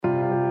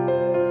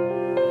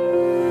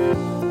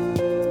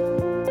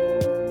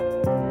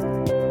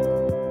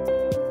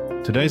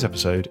Today's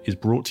episode is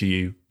brought to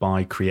you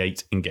by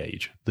Create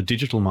Engage, the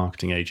digital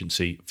marketing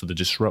agency for the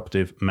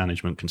disruptive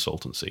management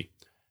consultancy.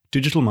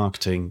 Digital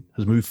marketing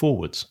has moved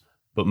forwards,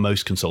 but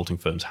most consulting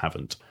firms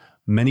haven't.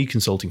 Many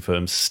consulting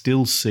firms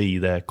still see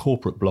their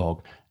corporate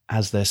blog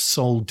as their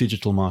sole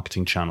digital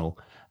marketing channel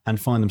and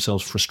find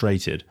themselves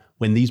frustrated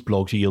when these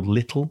blogs yield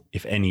little,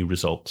 if any,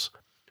 results.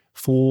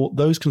 For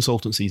those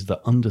consultancies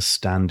that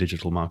understand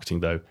digital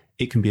marketing, though,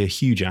 it can be a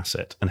huge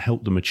asset and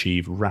help them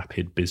achieve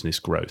rapid business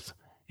growth.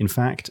 In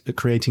fact, at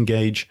Create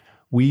Engage,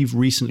 we've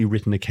recently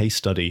written a case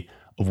study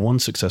of one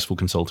successful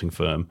consulting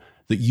firm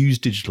that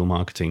used digital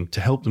marketing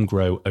to help them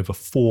grow over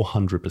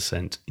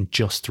 400% in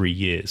just 3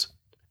 years.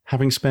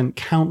 Having spent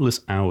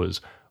countless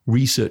hours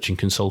researching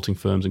consulting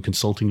firms and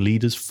consulting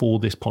leaders for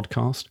this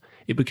podcast,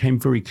 it became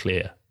very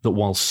clear that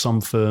while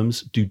some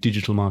firms do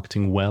digital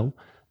marketing well,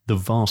 the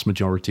vast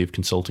majority of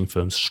consulting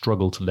firms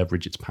struggle to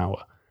leverage its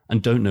power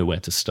and don't know where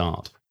to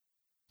start.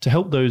 To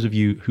help those of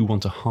you who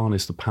want to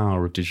harness the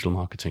power of digital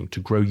marketing to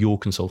grow your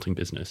consulting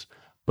business,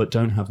 but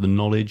don't have the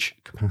knowledge,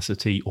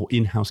 capacity, or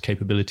in-house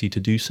capability to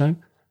do so,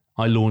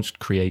 I launched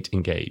Create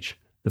Engage,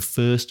 the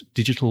first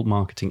digital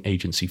marketing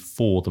agency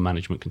for the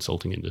management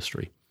consulting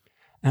industry.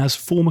 As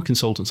former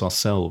consultants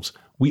ourselves,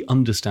 we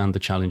understand the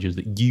challenges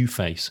that you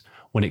face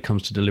when it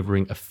comes to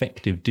delivering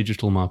effective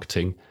digital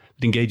marketing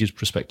that engages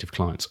prospective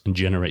clients and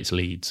generates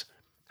leads.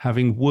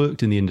 Having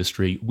worked in the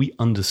industry, we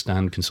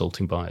understand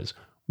consulting buyers,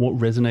 what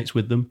resonates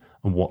with them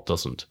and what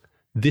doesn't.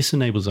 This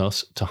enables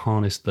us to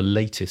harness the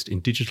latest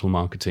in digital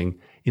marketing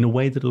in a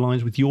way that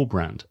aligns with your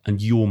brand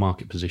and your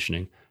market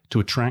positioning to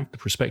attract the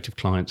prospective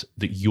clients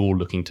that you're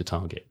looking to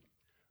target.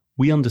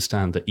 We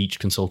understand that each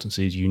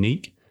consultancy is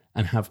unique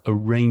and have a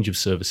range of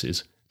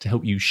services to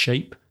help you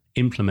shape,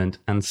 implement,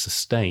 and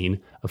sustain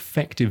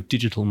effective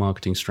digital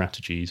marketing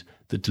strategies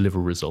that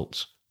deliver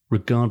results,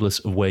 regardless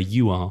of where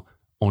you are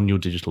on your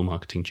digital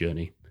marketing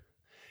journey.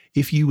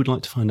 If you would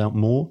like to find out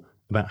more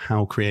about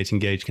how Create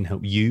Engage can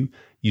help you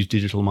use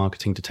digital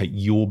marketing to take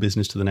your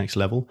business to the next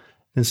level,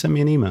 then send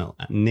me an email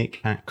at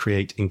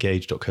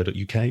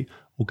nick@createengage.co.uk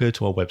or go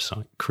to our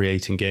website,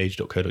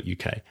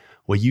 createengage.co.uk,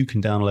 where you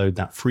can download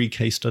that free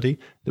case study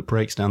that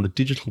breaks down the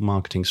digital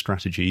marketing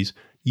strategies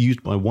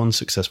used by one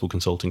successful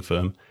consulting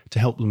firm to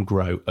help them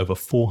grow over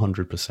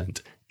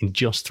 400% in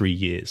just 3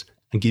 years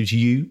and gives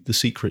you the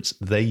secrets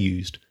they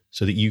used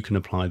so that you can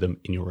apply them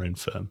in your own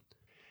firm.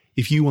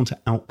 If you want to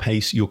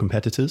outpace your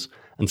competitors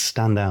and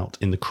stand out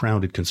in the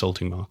crowded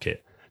consulting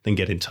market, then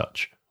get in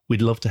touch.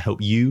 We'd love to help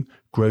you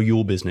grow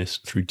your business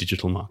through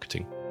digital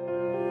marketing.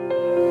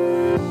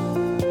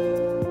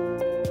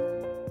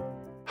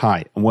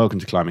 Hi, and welcome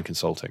to Climate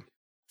Consulting.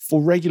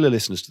 For regular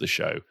listeners to the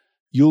show,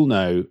 you'll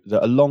know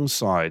that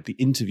alongside the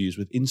interviews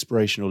with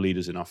inspirational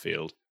leaders in our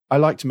field, I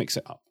like to mix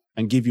it up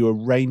and give you a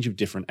range of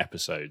different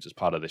episodes as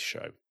part of this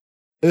show.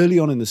 Early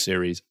on in the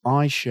series,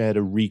 I shared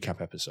a recap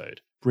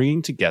episode,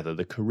 bringing together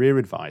the career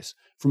advice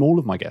from all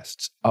of my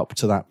guests up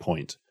to that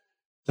point.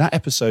 That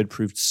episode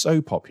proved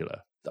so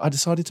popular that I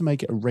decided to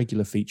make it a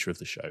regular feature of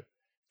the show,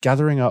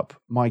 gathering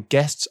up my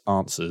guests'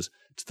 answers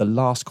to the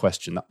last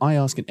question that I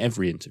ask in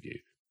every interview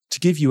to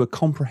give you a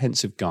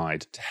comprehensive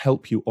guide to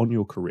help you on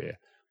your career,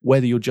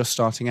 whether you're just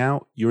starting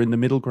out, you're in the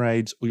middle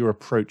grades, or you're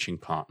approaching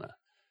partner.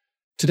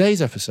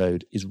 Today's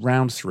episode is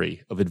round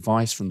 3 of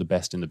advice from the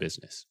best in the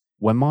business,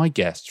 where my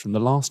guests from the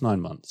last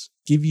 9 months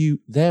give you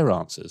their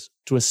answers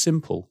to a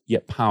simple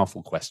yet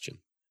powerful question.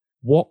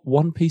 What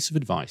one piece of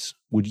advice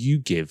would you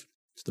give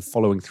to the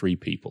following 3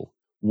 people?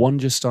 One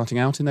just starting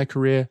out in their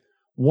career,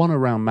 one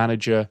around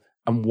manager,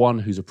 and one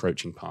who's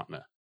approaching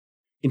partner.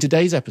 In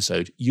today's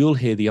episode, you'll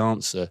hear the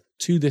answer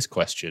to this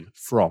question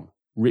from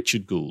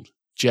Richard Gould,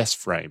 Jess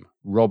Frame,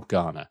 Rob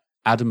Garner,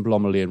 Adam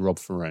Blommerly and Rob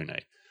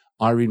Ferrone,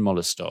 Irene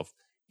Molestov,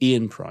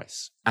 Ian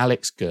Price,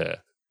 Alex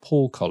Gurr,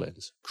 Paul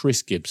Collins,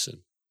 Chris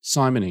Gibson,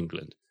 Simon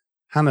England,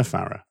 Hannah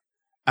Farah,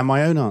 and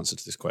my own answer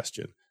to this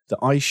question that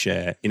I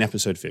share in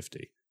episode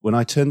 50 when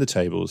I turned the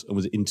tables and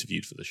was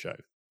interviewed for the show.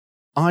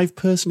 I've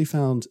personally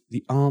found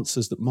the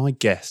answers that my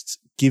guests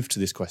give to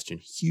this question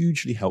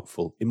hugely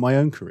helpful in my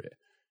own career,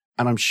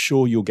 and I'm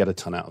sure you'll get a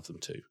ton out of them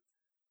too.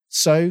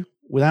 So,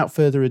 without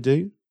further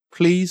ado,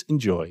 please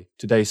enjoy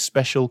today's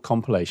special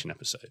compilation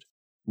episode,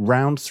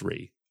 round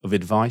 3 of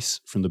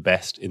advice from the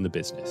best in the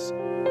business.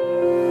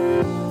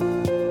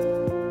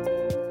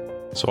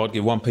 So I'd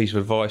give one piece of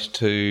advice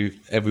to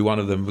every one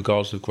of them,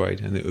 regardless of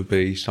grade, and it would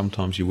be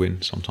sometimes you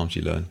win, sometimes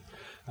you learn.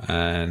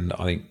 And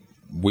I think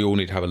we all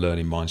need to have a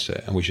learning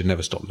mindset, and we should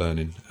never stop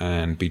learning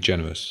and be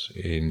generous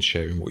in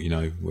sharing what you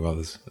know with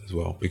others as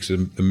well. Because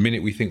the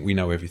minute we think we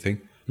know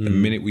everything, the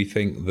minute we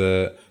think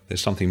that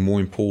there's something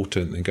more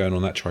important than going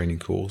on that training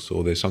course,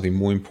 or there's something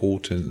more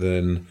important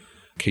than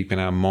keeping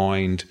our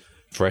mind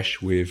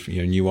fresh with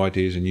new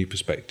ideas and new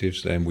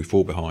perspectives, then we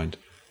fall behind.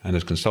 And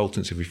as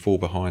consultants, if we fall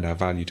behind, our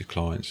value to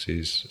clients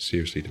is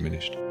seriously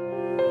diminished.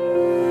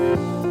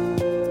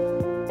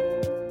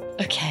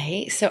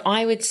 Okay, so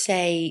I would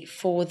say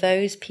for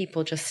those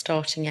people just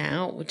starting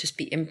out, would just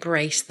be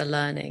embrace the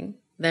learning.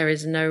 There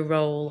is no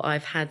role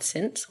I've had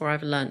since where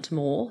I've learnt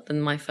more than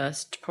my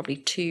first probably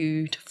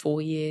 2 to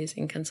 4 years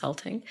in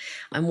consulting.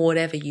 And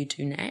whatever you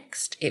do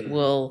next, it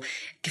will,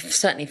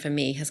 certainly for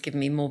me, has given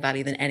me more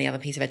value than any other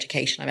piece of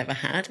education I've ever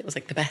had. It was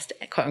like the best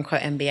quote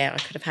unquote MBA I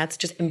could have had. So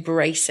just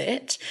embrace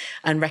it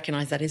and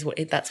recognize that's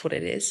what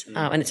it is.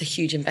 And it's a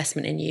huge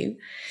investment in you.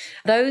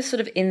 Those sort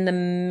of in the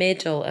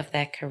middle of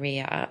their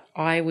career,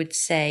 I would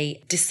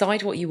say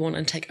decide what you want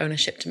and take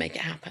ownership to make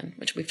it happen,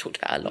 which we've talked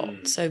about a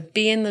lot. So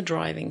be in the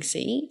driving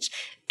seat.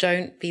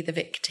 Don't be the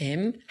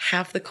victim.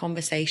 Have the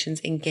conversations,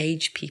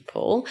 engage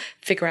people,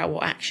 figure out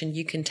what action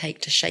you can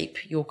take to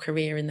shape your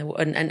career and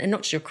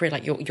not just your career,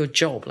 like your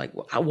job, like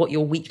what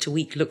your week to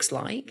week looks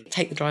like.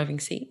 Take the driving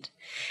seat.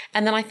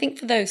 And then I think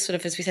for those sort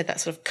of, as we said, that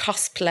sort of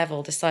cusp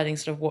level, deciding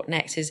sort of what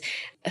next is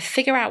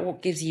figure out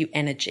what gives you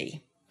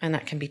energy. And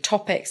that can be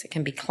topics, it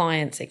can be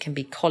clients, it can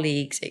be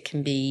colleagues, it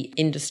can be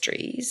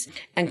industries,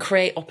 and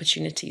create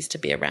opportunities to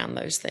be around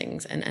those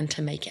things and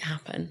to make it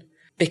happen.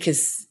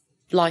 Because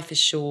life is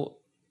short,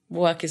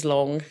 work is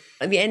long.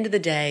 At the end of the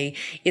day,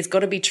 it's got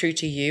to be true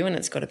to you and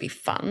it's got to be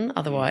fun.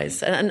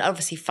 Otherwise, and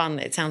obviously fun,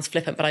 it sounds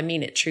flippant, but I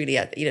mean it truly.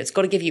 It's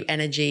got to give you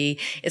energy.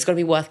 It's got to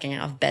be worth getting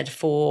out of bed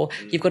for.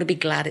 You've got to be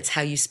glad it's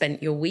how you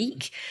spent your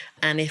week.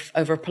 And if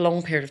over a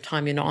prolonged period of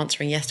time you're not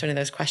answering yes to any of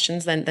those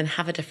questions, then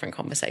have a different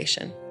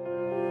conversation.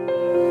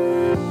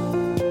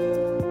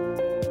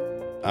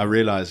 I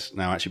realise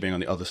now, actually being on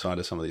the other side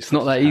of some of these It's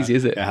not that easy,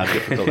 is it? How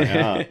difficult they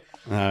are.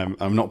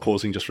 I'm not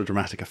pausing just for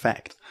dramatic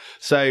effect.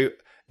 So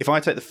if I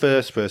take the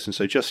first person,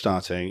 so just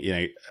starting,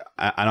 and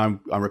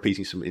I'm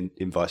repeating some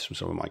advice from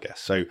some of my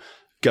guests. So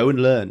go and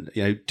learn,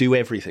 do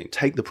everything.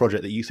 Take the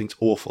project that you think's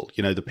awful.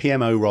 The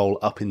PMO role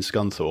up in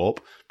Scunthorpe,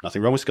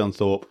 nothing wrong with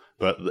Scunthorpe,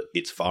 but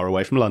it's far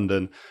away from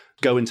London.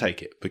 Go and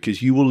take it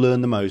because you will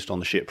learn the most on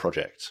the shit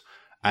projects.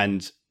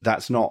 And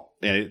that's not,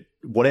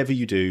 whatever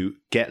you do,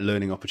 get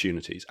learning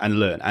opportunities and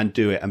learn and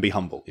do it and be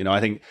humble. I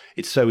think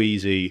it's so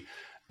easy.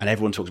 And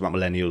everyone talks about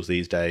millennials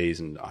these days,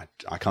 and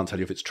I can't tell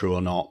you if it's true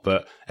or not,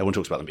 but everyone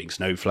talks about them being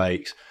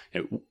snowflakes.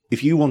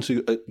 If you want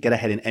to get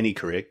ahead in any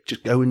career,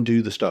 just go and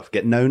do the stuff.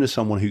 Get known as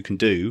someone who can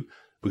do,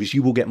 because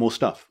you will get more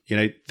stuff.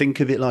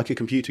 Think of it like a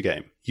computer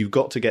game. You've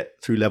got to get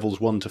through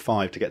levels 1 to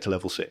 5 to get to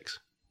level 6.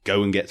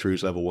 Go and get through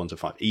level 1 to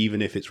 5,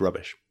 even if it's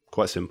rubbish.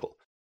 Quite simple.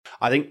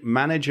 I think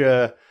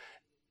manager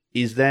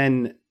is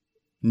then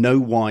know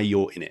why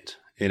you're in it.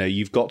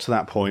 You've got to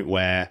that point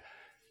where,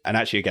 and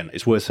actually, again,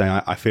 it's worth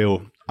saying, I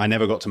feel I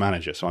never got to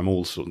manager, so I'm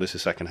all sort of, this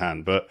is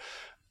secondhand, but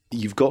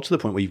you've got to the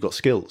point where you've got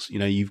skills,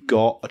 you've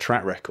got a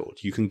track record.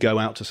 You can go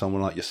out to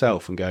someone like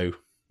yourself and go,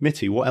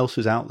 Mitty, what else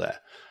is out there?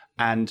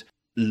 And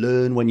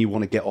learn when you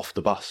want to get off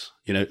the bus.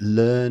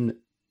 Learn,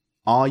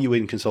 are you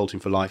in consulting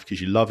for life because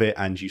you love it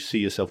and you see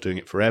yourself doing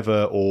it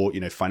forever, or,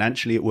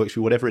 financially it works for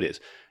you, whatever it is.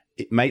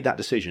 Make that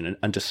decision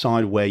and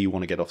decide where you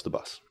want to get off the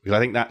bus. Because I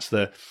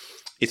think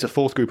it's a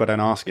fourth group I don't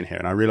ask in here,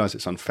 and I realize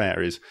it's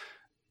unfair, is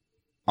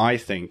I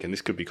think, and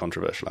this could be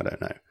controversial, I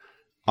don't know,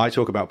 I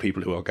talk about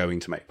people who are going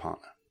to make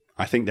partner.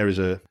 I think there is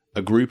a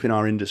group in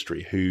our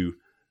industry who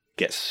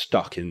gets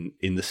stuck in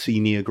the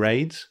senior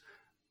grades.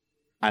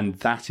 And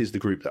that is the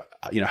group that,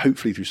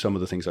 hopefully through some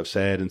of the things I've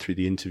said and through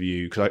the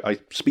interview, because I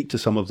speak to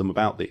some of them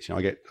about these,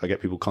 I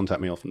get people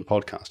contact me off from the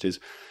podcast, is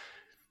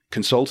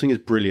consulting is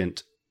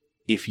brilliant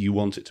if you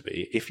want it to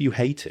be. If you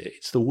hate it,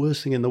 it's the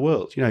worst thing in the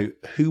world.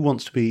 Who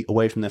wants to be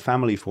away from their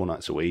family 4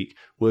 nights a week,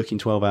 working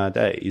 12-hour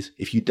days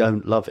if you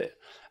don't love it?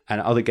 And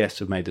other guests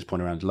have made this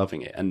point around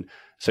loving it. And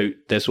so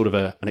there's sort of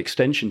an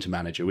extension to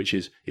manager, which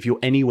is if you're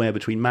anywhere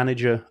between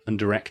manager and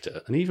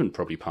director, and even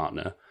probably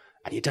partner,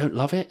 and you don't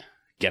love it,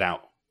 get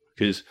out.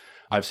 Because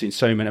I've seen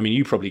so many,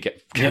 you probably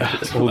get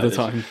all the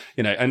time.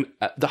 And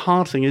the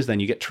hard thing is then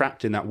you get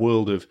trapped in that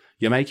world of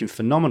you're making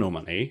phenomenal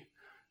money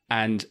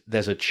and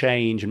there's a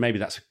change, and maybe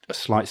that's a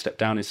slight step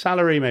down in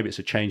salary, maybe it's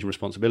a change in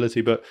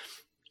responsibility, but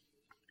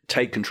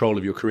take control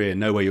of your career,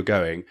 know where you're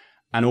going.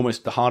 And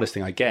almost the hardest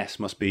thing, I guess,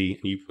 must be,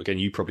 and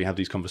you probably have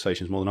these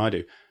conversations more than I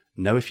do,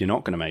 know if you're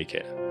not going to make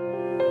it.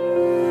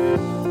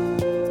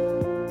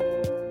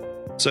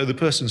 So the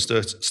person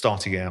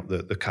starting out,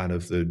 the kind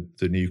of the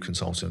new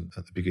consultant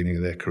at the beginning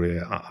of their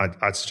career,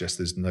 I'd suggest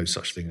there's no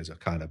such thing as a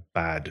kind of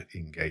bad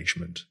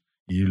engagement.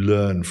 You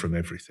learn from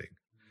everything.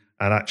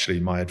 And actually,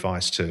 my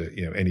advice to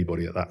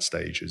anybody at that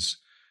stage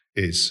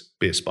is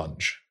be a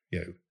sponge.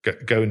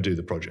 Go and do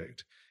the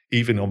project.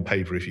 Even on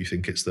paper, if you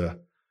think it's the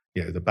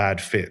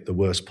bad fit, the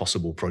worst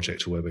possible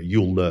project or whatever,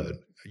 you'll learn.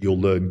 You'll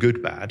learn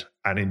good, bad,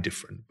 and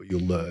indifferent, but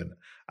you'll learn.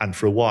 And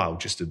for a while,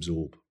 just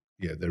absorb.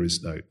 There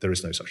is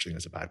no such thing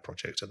as a bad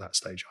project at that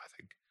stage, I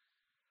think.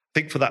 I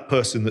think for that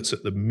person that's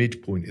at the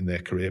midpoint in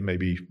their career,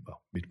 maybe,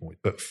 midpoint,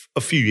 but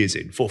a few years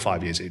in, 4 or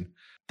 5 years in,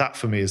 that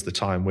for me is the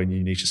time when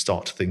you need to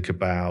start to think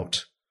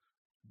about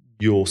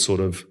your sort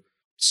of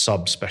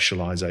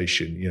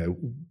sub-specialization.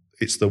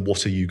 It's the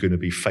what are you going to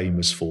be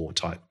famous for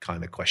type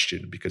kind of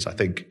question, because I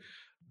think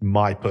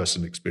my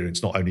personal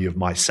experience, not only of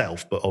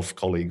myself, but of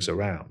colleagues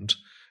around,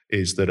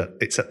 is that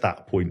it's at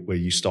that point where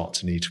you start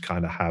to need to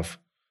kind of have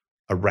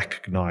a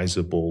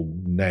recognizable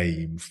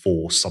name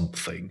for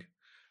something.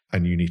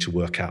 and you need to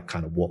work out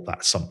kind of what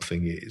that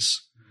something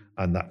is.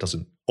 And that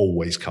doesn't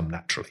always come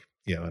naturally,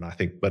 and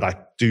I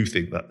do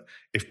think that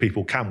if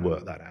people can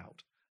work that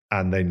out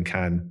and then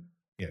can,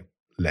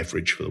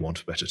 leverage, for the want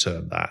of a better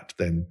term,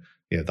 then,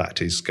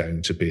 that is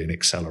going to be an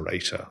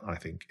accelerator, I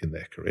think, in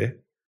their career.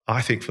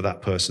 I think for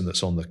that person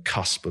that's on the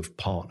cusp of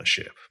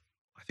partnership,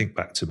 I think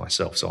back to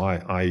myself. So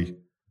I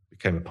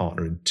became a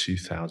partner in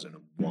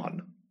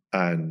 2001,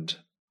 and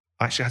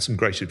I actually had some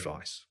great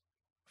advice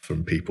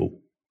from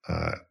people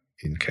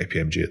in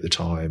KPMG at the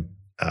time.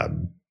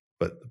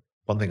 But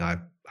one thing I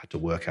had to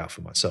work out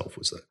for myself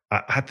was that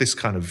I had this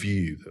kind of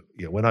view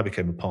that, when I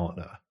became a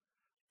partner,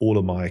 all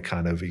of my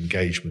kind of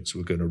engagements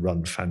were going to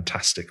run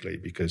fantastically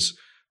because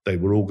they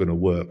were all going to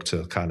work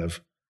to kind of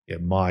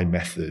my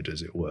method,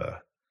 as it were.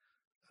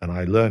 And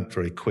I learned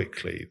very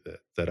quickly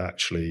that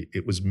actually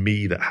it was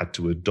me that had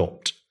to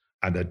adopt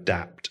and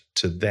adapt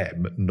to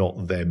them,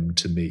 not them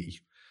to me.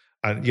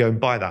 And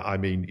by that I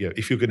mean,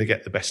 if you're going to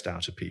get the best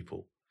out of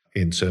people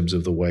in terms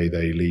of the way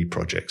they lead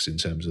projects, in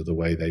terms of the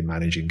way they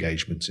manage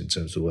engagements, in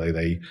terms of the way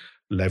they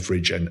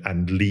leverage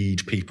and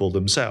lead people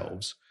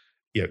themselves,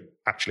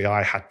 actually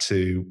I had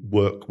to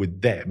work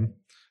with them,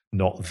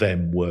 not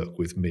them work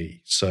with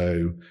me.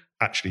 So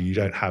actually you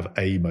don't have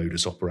a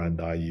modus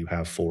operandi, you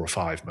have 4 or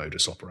 5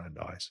 modus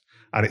operandis.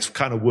 And it's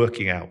kind of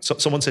working out. So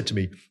someone said to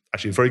me,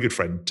 actually a very good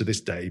friend to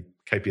this day,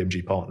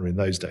 KPMG partner in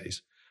those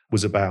days,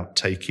 was about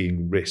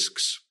taking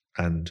risks.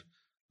 And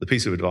the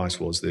piece of advice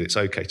was that it's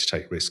okay to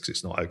take risks,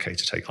 it's not okay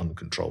to take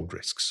uncontrolled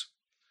risks.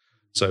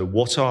 So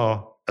what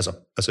are, as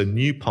a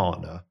new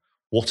partner,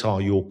 what are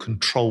your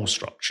control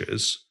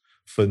structures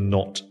for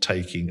not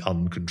taking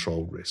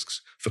uncontrolled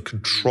risks, for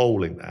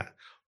controlling that,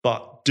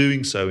 but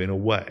doing so in a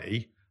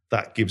way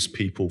that gives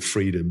people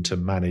freedom to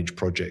manage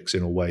projects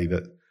in a way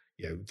that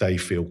they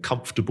feel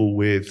comfortable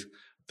with,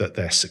 that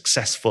they're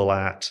successful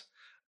at,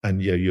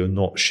 and you're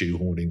not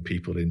shoehorning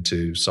people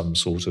into some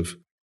sort of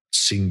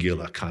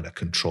singular kind of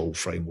control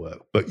framework.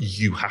 But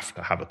you have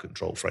to have a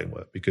control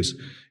framework, because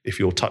if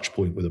your touch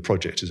point with a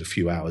project is a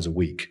few hours a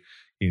week,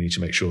 you need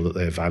to make sure that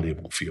they're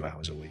valuable a few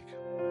hours a week.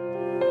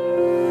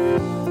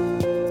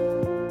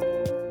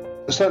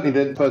 Certainly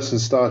the person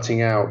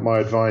starting out, my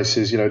advice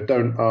is,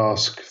 don't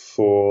ask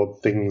for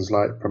things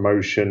like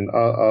promotion,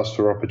 ask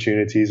for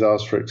opportunities,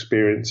 ask for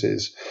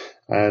experiences.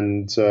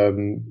 And,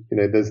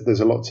 there's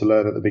a lot to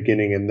learn at the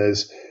beginning, and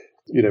there's,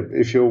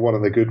 if you're one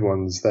of the good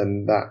ones,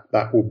 then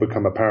that will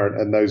become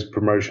apparent, and those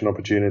promotion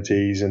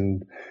opportunities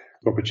and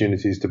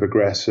opportunities to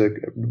progress,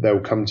 they'll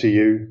come to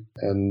you,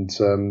 and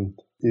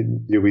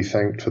you'll be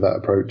thanked for that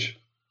approach.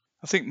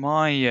 I think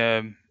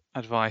my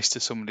advice to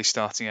somebody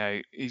starting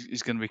out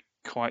is going to be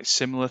quite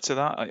similar to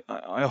that.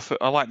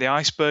 I like the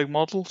iceberg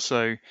model.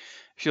 So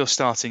if you're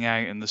starting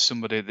out and there's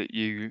somebody that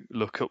you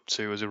look up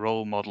to as a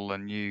role model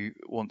and you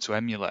want to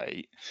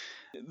emulate,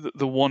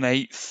 the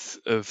 1/8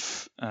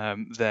 of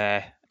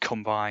their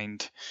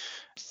combined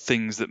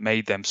things that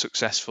made them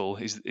successful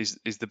is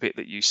the bit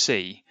that you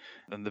see,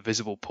 and the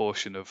visible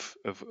portion of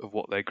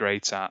what they're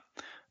great at.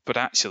 But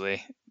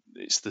actually,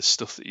 it's the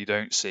stuff that you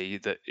don't see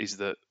that is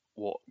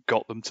what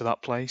got them to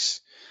that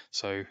place.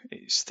 So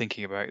it's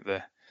thinking about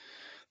the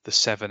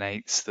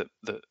 7/8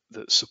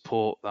 that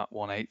support that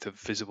 1/8 of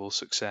visible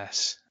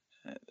success,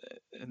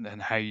 and then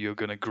how you're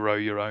going to grow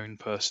your own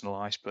personal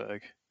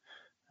iceberg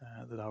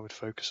that I would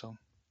focus on.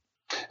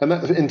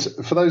 And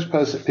for those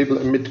people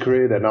at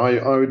mid-career, then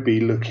I would be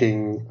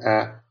looking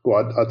at,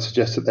 I'd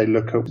suggest that they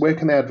look at where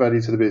can they add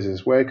value to the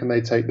business, where can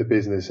they take the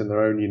business in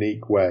their own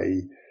unique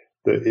way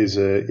that is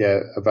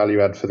a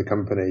value add for the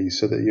company,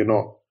 so that you're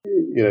not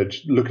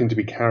looking to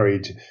be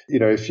carried.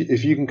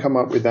 If you can come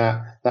up with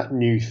that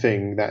new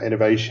thing, that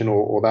innovation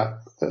or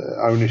that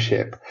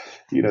ownership,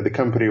 the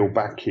company will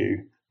back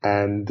you,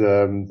 and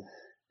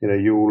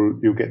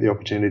you'll get the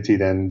opportunity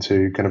then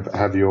to kind of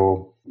have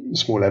your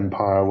small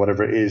empire,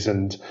 whatever it is,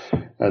 and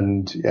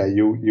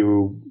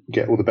you'll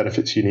get all the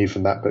benefits you need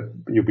from that, but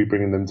you'll be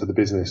bringing them to the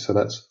business. So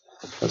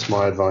that's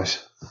my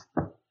advice.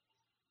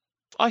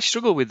 I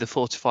struggle with the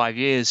 4 to 5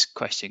 years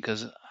question,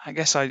 because I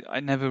guess I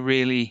never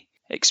really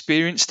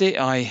experienced it.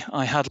 I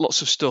had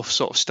lots of stuff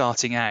sort of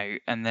starting out,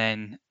 and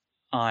then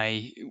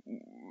I,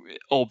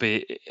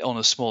 albeit on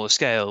a smaller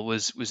scale,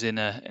 was in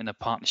a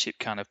partnership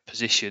kind of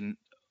position,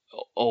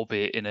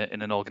 albeit in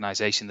an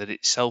organisation that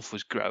itself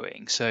was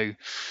growing. So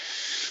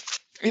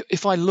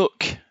if I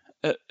look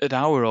at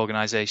our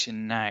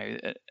organisation now,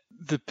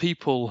 the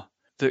people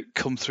that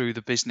come through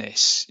the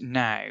business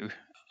now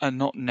are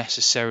not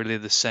necessarily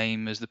the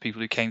same as the people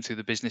who came through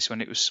the business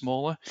when it was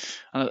smaller.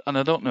 And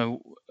I don't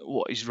know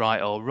what is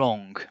right or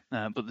wrong,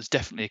 but there's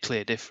definitely a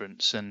clear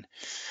difference. And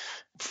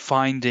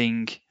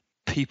finding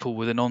people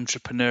with an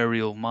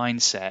entrepreneurial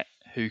mindset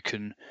who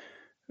can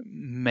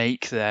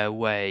make their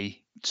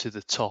way to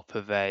the top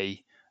of a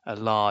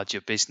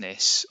larger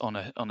business on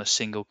a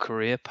single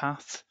career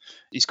path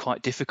is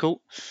quite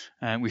difficult.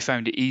 And we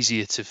found it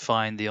easier to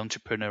find the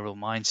entrepreneurial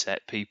mindset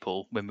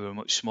people when we were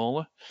much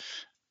smaller.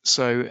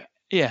 So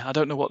yeah, I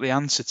don't know what the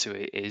answer to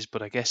it is,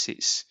 but I guess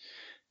it's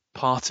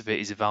part of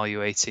it is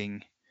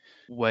evaluating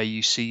where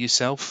you see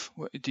yourself.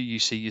 Do you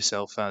see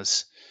yourself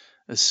as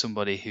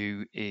somebody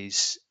who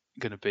is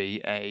going to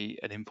be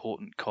an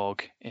important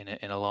cog in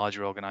a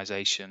larger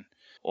organization,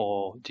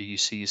 or do you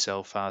see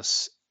yourself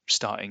as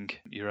starting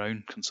your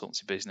own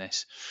consultancy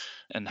business?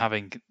 And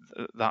having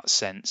that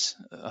sense,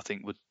 I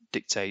think, would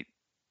dictate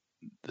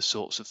the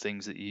sorts of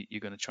things that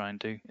you're going to try and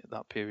do at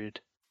that period.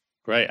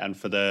 Great. And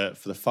for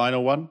the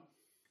final one,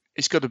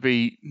 it's got to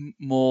be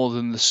more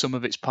than the sum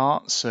of its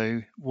parts.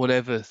 So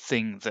whatever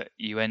thing that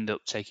you end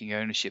up taking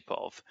ownership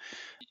of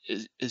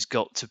has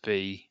got to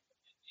be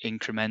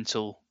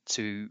incremental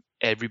to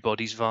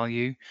everybody's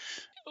value.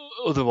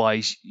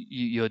 Otherwise,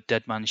 you're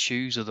dead man's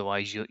shoes.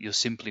 Otherwise, you're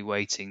simply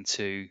waiting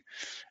to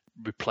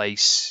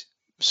replace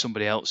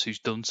somebody else who's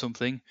done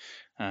something.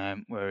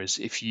 Whereas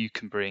if you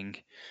can bring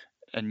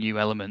a new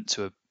element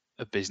to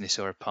a business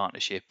or a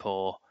partnership,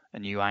 or a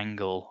new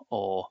angle,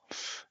 or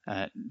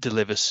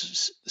deliver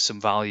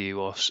some value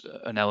or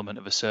an element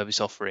of a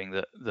service offering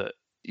that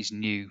is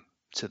new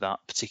to that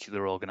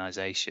particular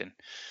organization,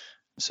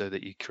 so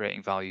that you're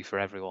creating value for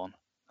everyone,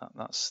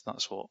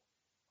 that's what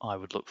I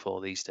would look for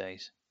these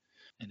days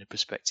in a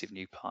prospective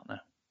new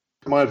partner.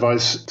 My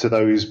advice to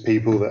those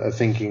people that are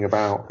thinking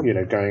about,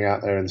 going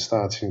out there and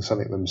starting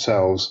something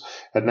themselves,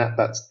 and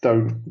that's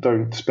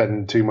don't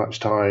spend too much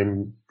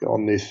time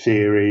on the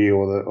theory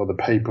or the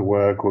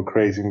paperwork or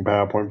creating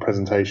PowerPoint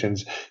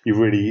presentations. You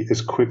really,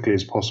 as quickly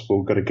as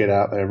possible, got to get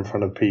out there in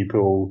front of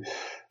people,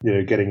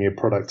 getting your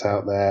product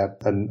out there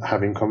and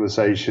having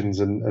conversations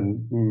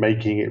and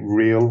making it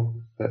real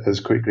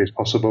as quickly as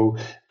possible,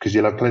 because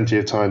you'll have plenty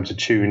of time to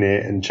tune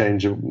it and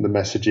change the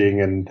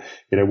messaging and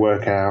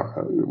work out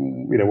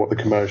what the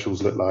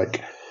commercials look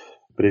like.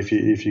 But if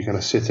you kind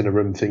of sit in a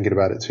room thinking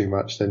about it too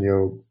much, then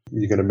you're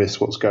going to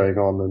miss what's going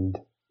on, and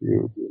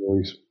you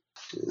always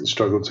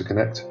struggle to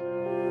connect.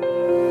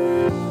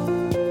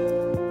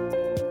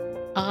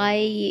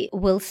 I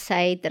will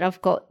say that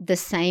I've got the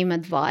same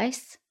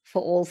advice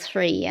for all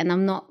three, and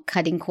I'm not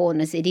cutting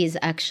corners. It is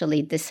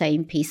actually the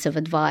same piece of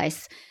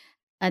advice,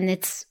 and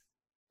it's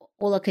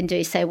all I can do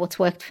is say what's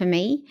worked for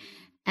me.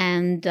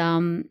 And,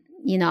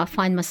 I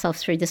find myself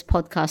through this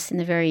podcast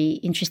in a very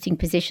interesting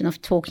position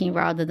of talking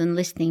rather than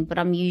listening. But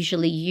I'm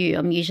usually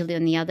on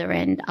the other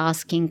end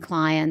asking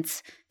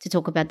clients to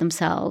talk about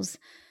themselves.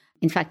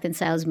 In fact, in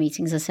sales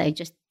meetings, I say,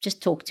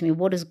 just talk to me.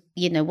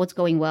 What's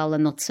going well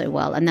and not so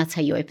well? And that's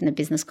how you open a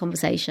business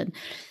conversation.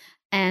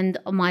 And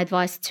my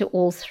advice to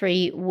all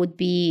three would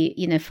be,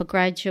 for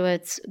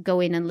graduates, go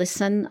in and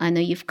listen. I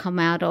know you've come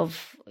out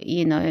of,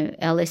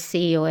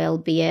 LSE or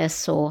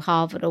LBS or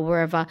Harvard or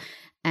wherever,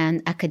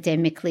 and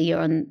academically you're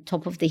on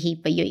top of the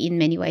heap, but you're in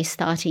many ways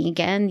starting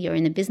again. You're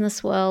in the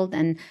business world.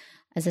 And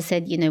as I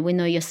said, we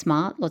know you're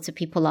smart. Lots of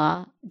people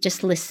are.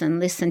 Just listen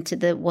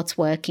to what's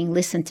working,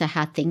 listen to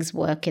how things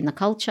work in the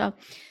culture.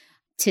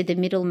 To the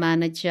middle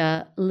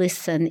manager,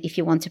 listen if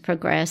you want to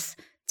progress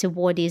to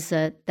what is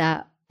it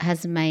that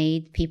has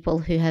made people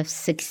who have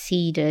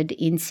succeeded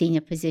in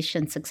senior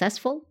positions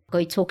successful.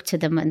 Go talk to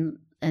them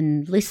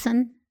and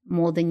listen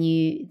more than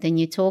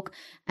you talk.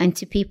 And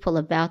to people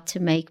about to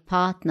make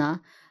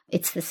partner,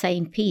 it's the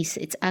same piece.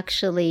 It's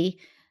actually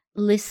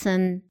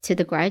listen to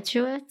the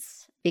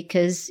graduates,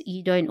 because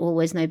you don't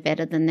always know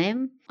better than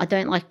them. I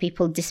don't like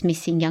people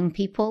dismissing young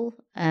people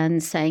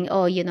and saying,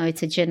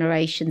 it's a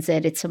Generation Z,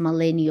 it's a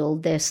millennial,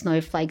 they're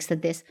snowflakes, they're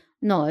this.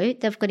 No,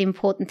 they've got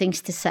important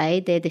things to say.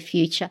 They're the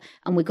future,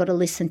 and we've got to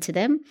listen to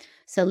them.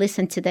 So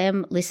listen to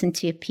them, listen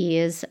to your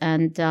peers,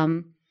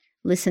 and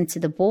listen to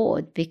the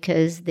board,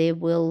 because they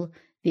will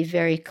be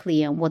very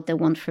clear on what they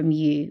want from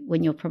you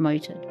when you're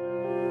promoted.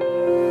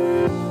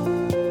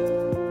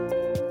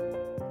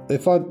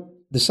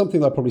 There's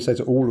something I'd probably say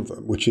to all of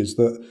them, which is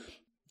that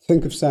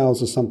think of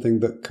sales as something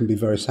that can be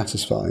very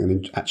satisfying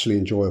and actually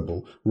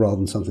enjoyable, rather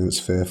than something that's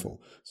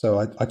fearful. So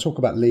I talk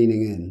about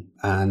leaning in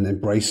and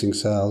embracing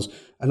sales.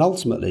 And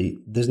ultimately,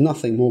 there's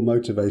nothing more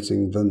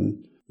motivating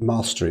than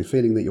mastery,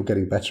 feeling that you're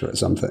getting better at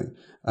something.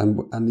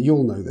 And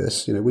you'll know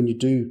this, when you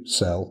do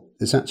sell,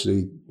 it's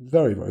actually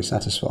very, very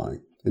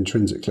satisfying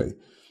intrinsically.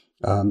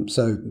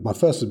 So my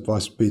first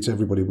advice would be to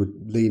everybody would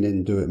lean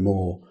in, do it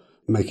more,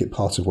 make it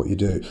part of what you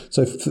do.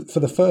 So for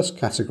the first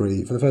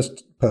category, for the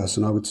first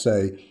person, I would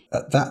say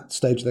at that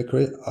stage of their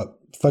career,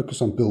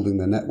 focus on building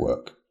their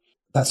network.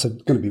 That's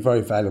going to be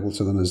very valuable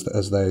to them as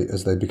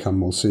they become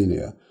more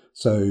senior.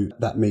 So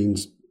that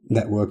means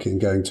networking,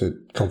 going to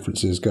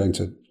conferences,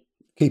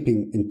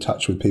 keeping in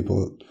touch with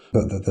people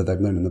that they've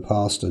known in the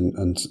past,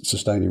 and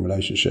sustaining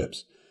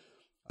relationships.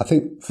 I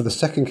think for the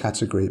second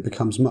category, it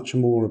becomes much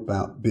more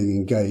about being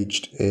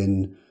engaged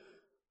in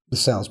the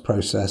sales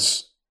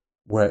process,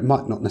 where it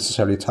might not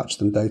necessarily touch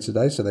them day to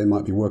day. So they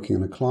might be working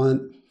on a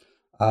client,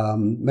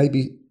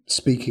 maybe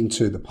speaking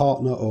to the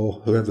partner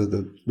or whoever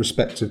the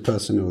respective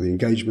person, or the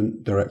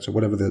engagement director,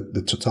 whatever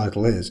the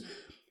title is,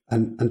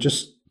 and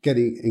just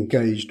getting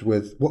engaged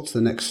with what's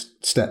the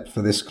next step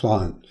for this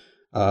client.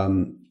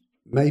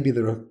 Maybe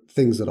there are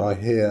things that I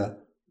hear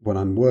when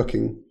I'm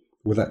working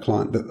with that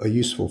client that are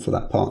useful for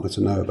that partner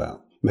to know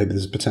about. Maybe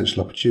there's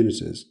potential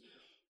opportunities.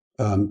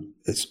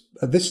 It's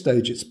at this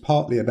stage, it's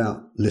partly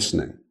about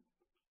listening.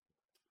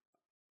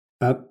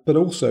 But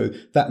also,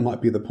 that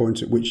might be the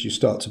point at which you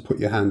start to put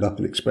your hand up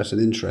and express an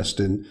interest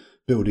in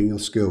building your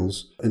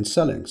skills in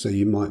selling. So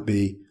you might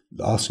be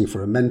asking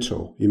for a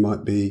mentor. You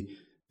might be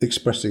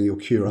expressing your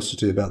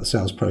curiosity about the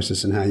sales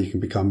process and how you can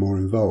become more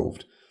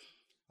involved.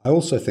 I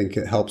also think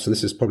it helps, and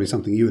this is probably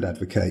something you would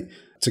advocate,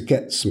 to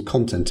get some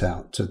content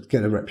out, to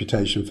get a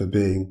reputation for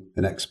being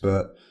an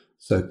expert.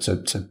 So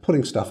to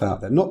putting stuff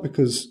out there, not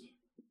because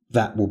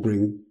that will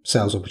bring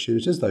sales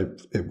opportunities, though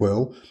it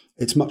will.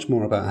 It's much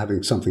more about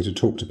having something to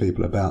talk to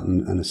people about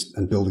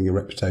and building your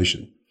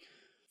reputation.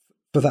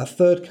 For that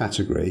third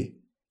category,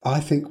 I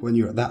think when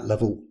you're at that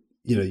level,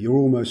 you're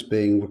almost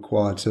being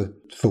required to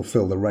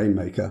fulfill the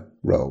rainmaker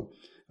role.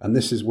 And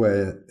this is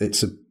where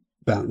it's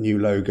about new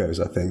logos,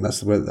 I think.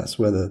 That's where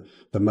the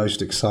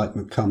most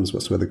excitement comes,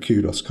 that's where the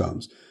kudos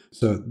comes.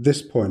 So at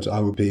this point, I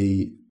would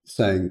be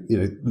saying,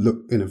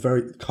 look,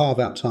 carve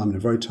out time in a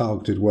very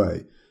targeted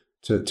way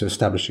to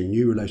establishing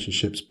new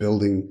relationships,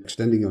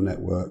 extending your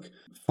network,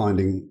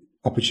 finding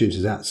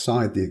opportunities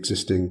outside the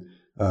existing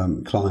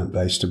client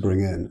base to bring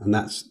in. And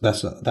that's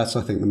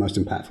I think the most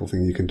impactful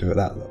thing you can do at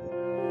that level.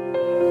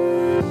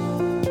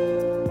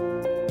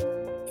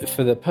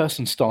 For the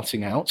person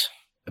starting out,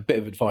 a bit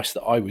of advice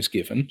that I was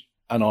given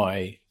and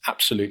I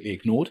absolutely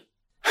ignored,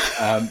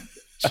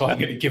 so I'm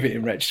going to give it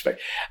in retrospect,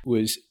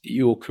 was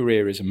your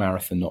career is a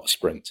marathon, not a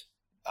sprint.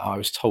 I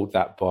was told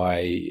that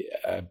by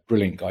a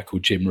brilliant guy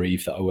called Jim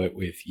Reeve that I worked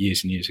with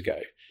years and years ago.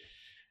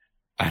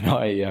 And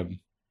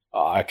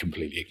I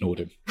completely ignored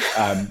him.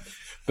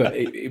 But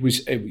it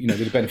was, with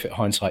the benefit of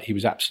hindsight, he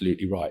was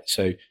absolutely right.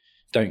 So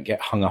don't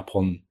get hung up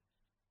on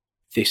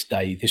this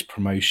day, this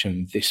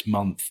promotion, this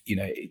month,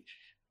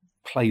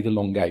 play the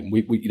long game.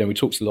 We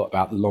talked a lot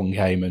about the long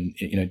game and,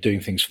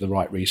 doing things for the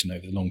right reason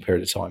over the long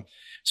period of time.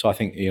 So I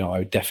think,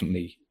 I'd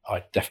definitely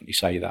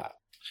say that.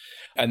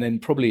 And then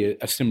probably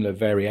a similar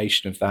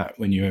variation of that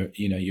when you're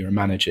a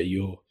manager,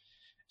 you're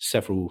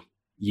several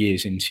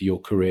years into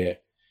your career.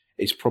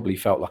 It's probably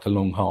felt like a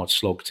long, hard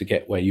slog to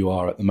get where you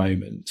are at the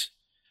moment.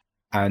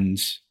 And,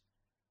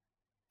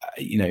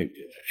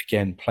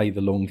 again, play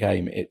the long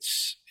game.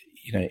 It's,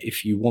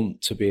 if you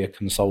want to be a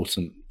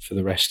consultant for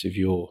the rest of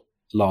your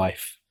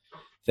life,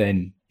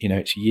 then,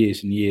 it's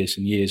years and years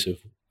and years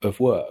of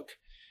work.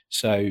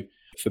 So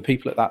for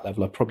people at that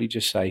level, I'd probably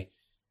just say,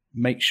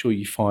 make sure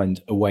you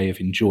find a way of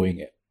enjoying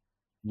it,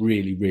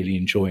 really, really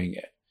enjoying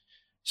it.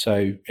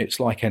 So it's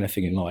like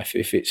anything in life.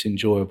 If it's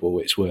enjoyable,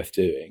 it's worth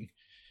doing.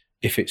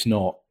 If it's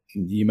not,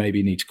 you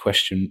maybe need to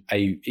question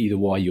A, either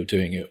why you're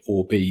doing it,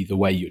 or B, the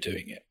way you're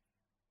doing it.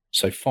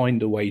 So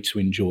find a way to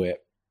enjoy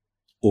it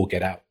or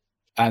get out.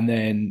 And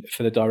then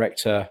for the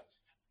director,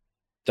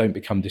 don't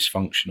become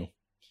dysfunctional.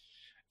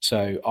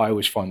 So I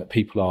always find that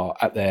people are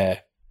at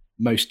their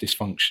most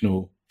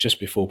dysfunctional just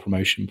before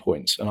promotion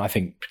points. And I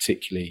think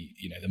particularly,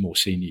 the more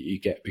senior you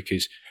get,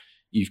 because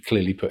you've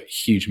clearly put a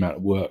huge amount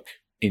of work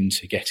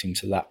into getting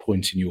to that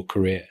point in your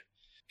career.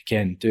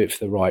 Again, do it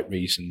for the right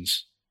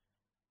reasons,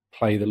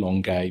 play the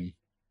long game,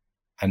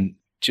 and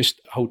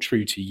just hold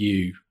true to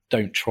you.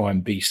 Don't try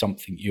and be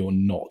something you're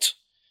not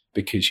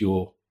because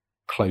you're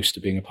close to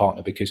being a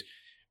partner. Because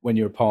when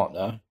you're a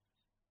partner,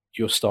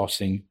 you're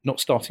not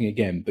starting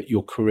again, but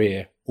your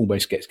career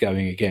almost gets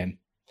going again.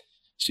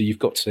 So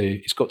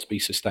it's got to be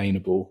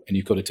sustainable, and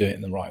you've got to do it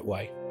in the right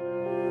way.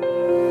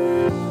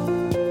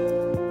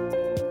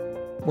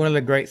 One of the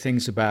great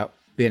things about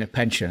being a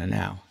pensioner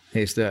now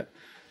is that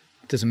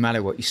it doesn't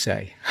matter what you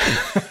say.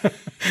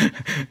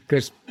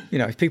 Because,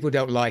 if people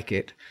don't like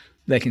it,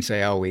 they can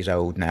say, oh, he's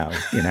old now,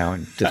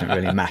 and it doesn't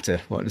really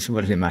matter. What does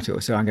it matter?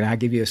 So I'm going to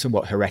give you a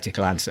somewhat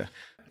heretical answer.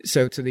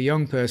 So to the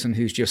young person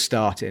who's just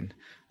starting,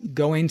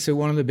 go into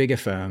one of the bigger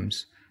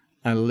firms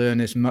and learn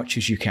as much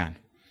as you can.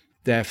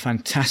 They're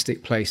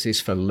fantastic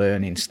places for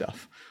learning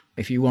stuff.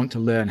 If you want to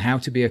learn how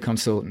to be a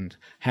consultant,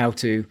 how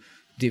to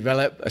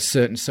develop a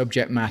certain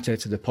subject matter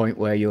to the point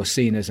where you're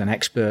seen as an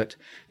expert,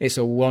 it's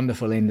a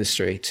wonderful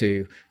industry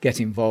to get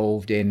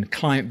involved in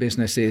client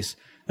businesses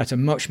at a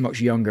much,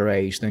 much younger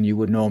age than you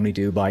would normally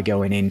do by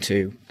going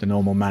into the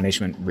normal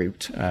management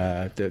route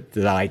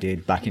that I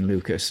did back in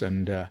Lucas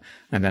and then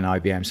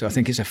IBM. So I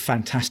think it's a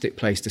fantastic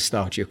place to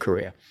start your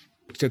career.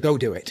 So go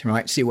do it,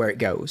 right? See where it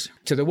goes.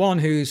 To the one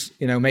who's,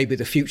 maybe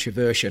the future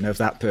version of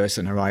that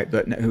person, all right,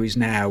 but who is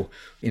now,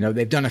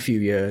 they've done a few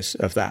years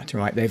of that,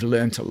 right? They've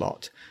learned a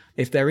lot.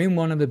 If they're in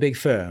one of the big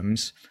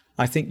firms,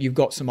 I think you've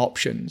got some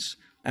options,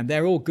 and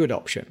they're all good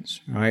options,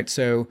 right?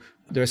 So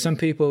there are some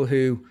people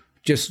who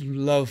just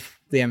love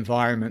the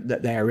environment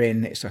that they're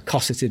in. It's a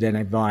cosseted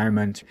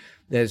environment.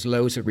 There's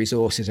loads of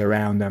resources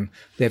around them.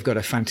 They've got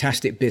a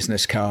fantastic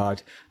business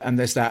card. And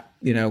there's that,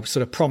 sort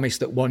of promise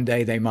that one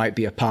day they might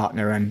be a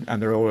partner and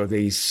there are all of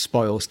these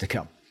spoils to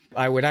come.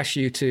 I would ask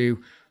you to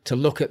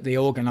look at the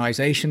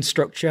organization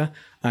structure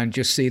and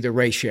just see the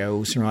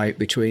ratios, right,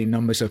 between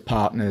numbers of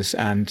partners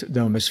and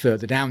numbers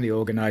further down the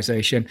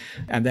organization,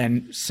 and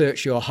then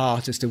search your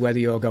heart as to whether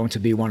you're going to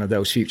be one of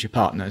those future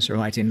partners,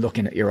 right, in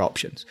looking at your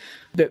options.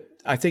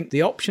 I think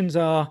the options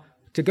are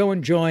to go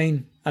and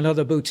join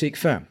another boutique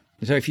firm.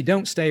 So if you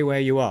don't stay where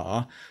you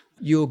are,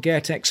 you'll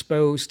get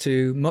exposed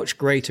to much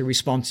greater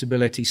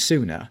responsibility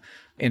sooner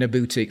in a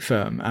boutique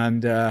firm.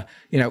 And,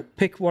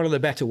 pick one of the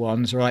better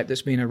ones, right,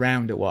 that's been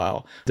around a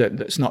while,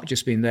 that's not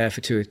just been there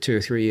for two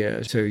or 3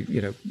 years. So,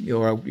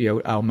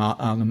 your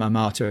alma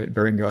mater at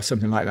Beringer or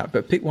something like that.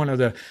 But pick one of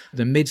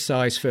the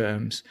mid-sized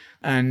firms,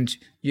 and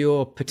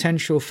your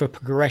potential for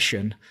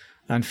progression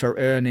and for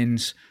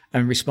earnings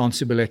and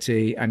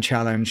responsibility and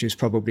challenge is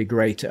probably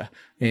greater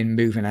in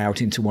moving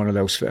out into one of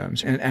those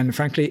firms. And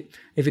frankly,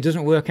 if it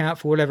doesn't work out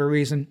for whatever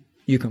reason,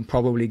 you can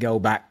probably go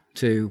back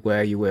to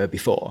where you were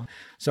before.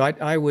 So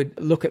I would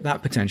look at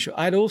that potential.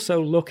 I'd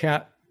also look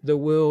at the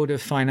world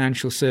of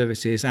financial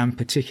services and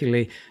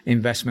particularly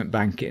investment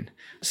banking.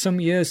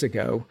 Some years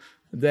ago,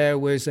 there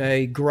was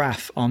a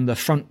graph on the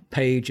front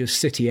page of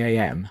City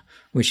AM,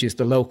 which is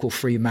the local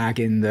free mag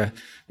in the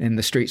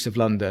streets of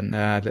London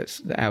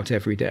that's out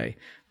every day,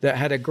 that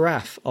had a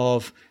graph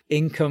of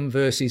income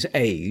versus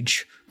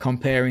age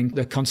comparing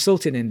the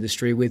consulting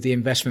industry with the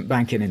investment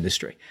banking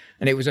industry.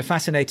 And it was a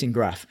fascinating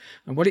graph.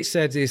 And what it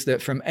said is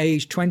that from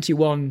age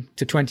 21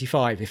 to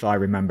 25, if I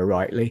remember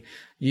rightly,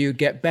 you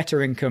get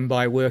better income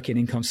by working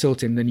in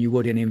consulting than you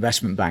would in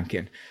investment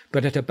banking.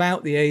 But at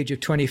about the age of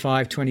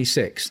 25,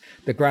 26,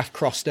 the graph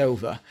crossed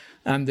over,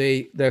 and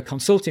the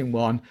consulting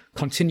one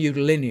continued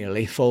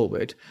linearly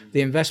forward.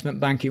 The investment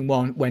banking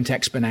one went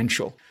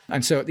exponential.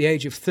 And so at the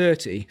age of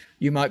 30,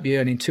 you might be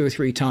earning 2 or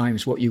 3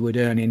 times what you would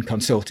earn in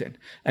consulting.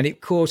 And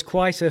it caused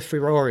quite a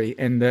furore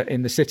in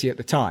the city at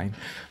the time.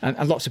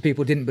 And lots of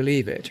people didn't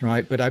believe it,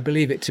 right? But I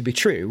believe it to be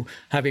true,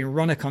 having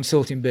run a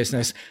consulting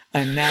business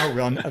and now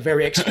run a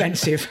very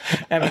expensive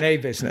M&A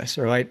business,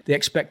 right? The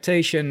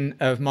expectation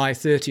of my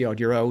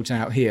 30-odd-year-olds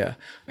out here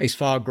is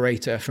far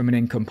greater from an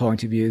income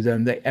point of view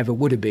than they ever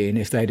would have been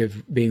if they'd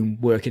have been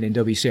working in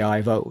WCI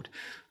of old.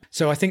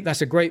 So I think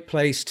that's a great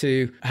place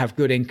to have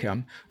good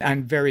income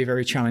and very,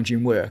 very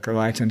challenging work, all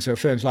right? And so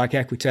firms like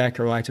Equitech,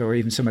 all right, or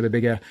even some of the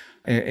bigger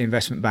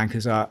investment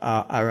bankers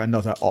are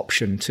another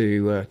option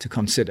to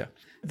consider.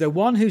 The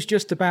one who's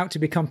just about to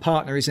become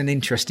partner is an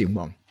interesting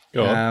one.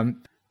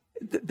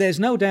 There's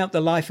no doubt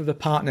the life of the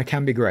partner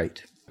can be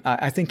great.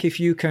 I think if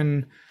you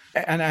can...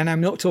 And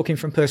I'm not talking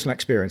from personal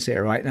experience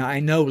here, right? Now, I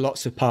know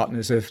lots of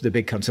partners of the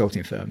big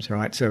consulting firms,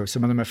 right? So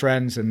some of them are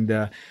friends, and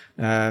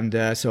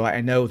so I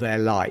know their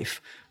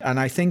life. And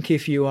I think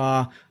if you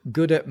are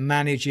good at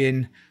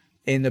managing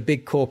in the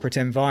big corporate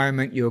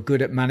environment, you're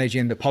good at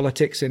managing the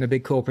politics in a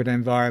big corporate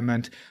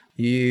environment,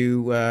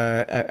 you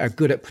are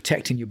good at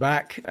protecting your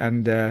back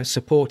and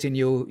supporting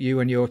you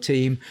and your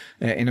team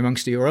in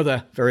amongst your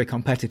other very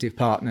competitive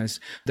partners,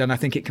 then I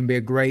think it can be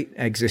a great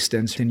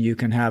existence, and you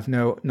can have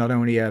not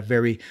only a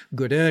very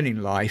good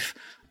earning life,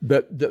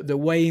 but the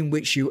way in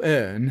which you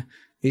earn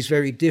is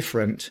very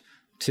different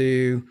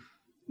to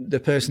the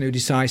person who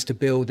decides to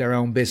build their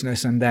own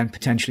business and then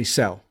potentially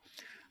sell.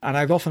 And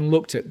I've often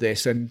looked at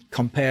this and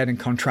compared and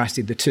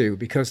contrasted the two,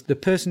 because the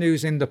person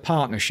who's in the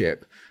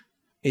partnership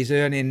is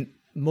earning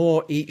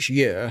more each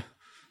year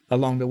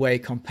along the way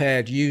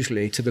compared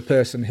usually to the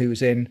person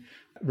who's in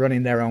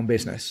running their own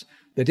business.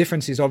 The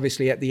difference is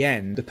obviously at the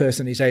end, the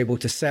person is able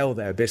to sell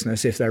their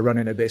business if they're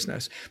running a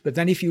business. But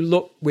then if you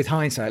look with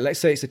hindsight, let's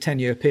say it's a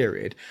 10-year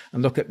period,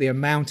 and look at the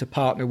amount a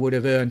partner would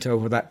have earned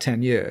over that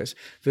 10 years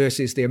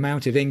versus the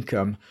amount of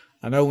income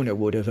an owner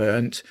would have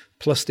earned,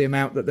 plus the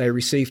amount that they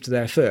receive to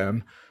their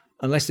firm,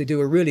 unless they do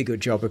a really good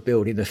job of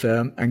building the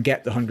firm and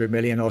get the 100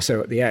 million or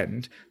so at the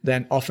end,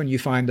 then often you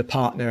find the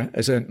partner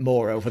has earned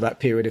more over that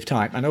period of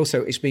time. And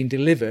also it's been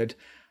delivered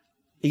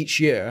each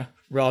year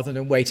rather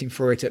than waiting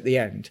for it at the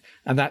end.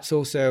 And that's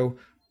also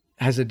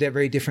has a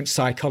very different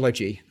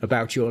psychology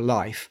about your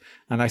life.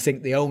 And I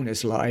think the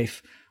owner's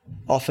life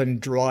often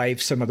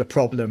drives some of the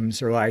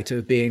problems, right,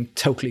 of being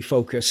totally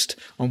focused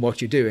on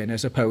what you're doing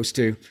as opposed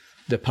to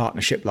the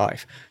partnership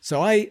life.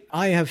 So I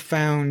have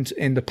found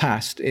in the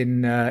past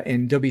in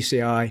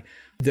WCI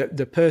that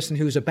the person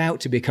who's about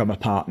to become a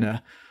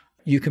partner,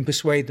 you can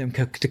persuade them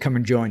to come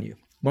and join you.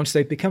 Once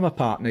they've become a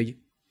partner,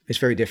 it's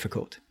very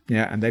difficult.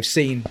 Yeah, and they've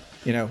seen,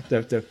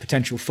 the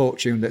potential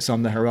fortune that's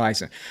on the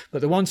horizon.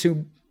 But the ones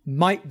who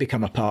might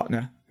become a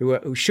partner,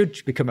 who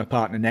should become a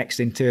partner next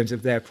in terms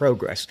of their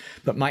progress,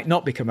 but might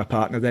not become a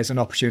partner, there's an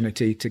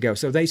opportunity to go.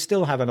 So they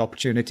still have an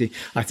opportunity,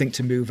 I think,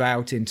 to move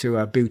out into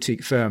a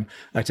boutique firm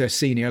at a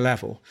senior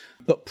level.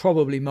 But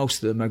probably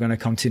most of them are going to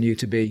continue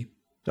to be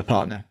a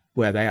partner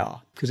where they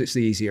are, because it's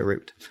the easier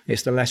route.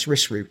 It's the less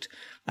risk route.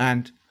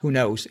 And who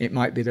knows, it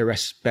might be the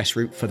best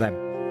route for them.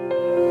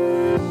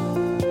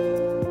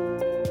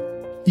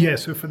 Yeah,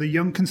 so for the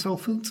young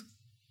consultant,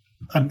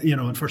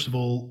 and first of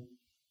all,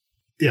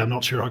 I'm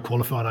not sure how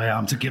qualified I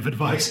am to give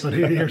advice, but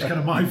here's kind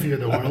of my view of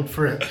the world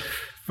for it.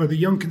 For the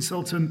young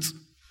consultant,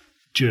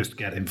 just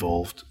get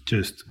involved.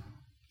 Just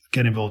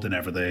get involved in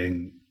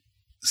everything.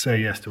 Say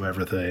yes to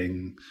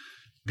everything.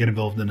 Get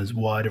involved in as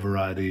wide a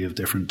variety of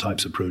different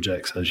types of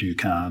projects as you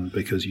can,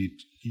 because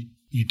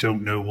you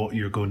don't know what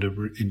you're going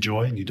to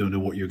enjoy and you don't know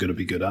what you're going to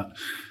be good at.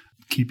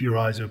 Keep your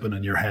eyes open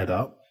and your head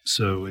up.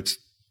 So it's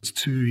It's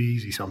too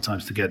easy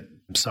sometimes to get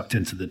sucked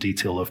into the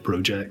detail of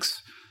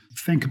projects.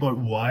 Think about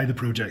why the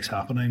project's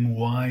happening,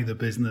 why the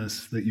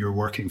business that you're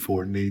working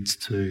for needs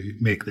to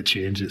make the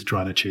change it's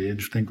trying to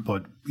change. Think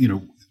about,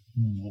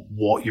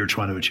 what you're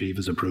trying to achieve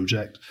as a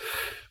project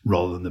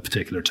rather than the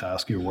particular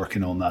task you're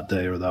working on that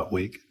day or that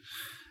week.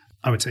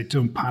 I would say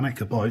don't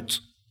panic about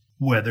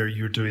whether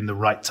you're doing the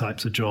right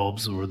types of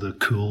jobs or the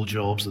cool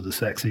jobs or the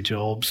sexy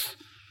jobs.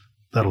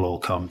 That'll all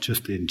come.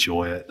 Just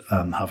enjoy it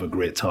and have a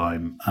great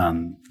time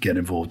and get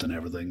involved in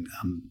everything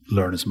and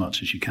learn as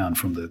much as you can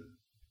from the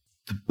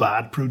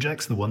bad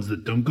projects, the ones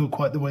that don't go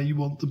quite the way you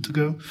want them to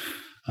go,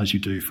 as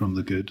you do from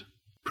the good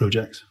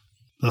projects.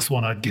 That's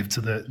one I'd give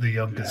to the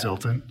young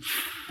consultant.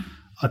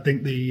 I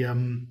think the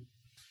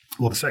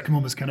second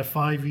one was kind of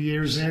 5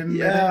 years in.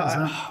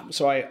 Yeah.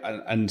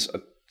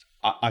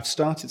 I've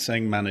started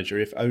saying manager,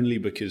 if only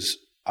because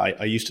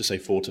I used to say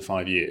 4 to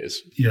 5 years.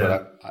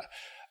 Yeah. But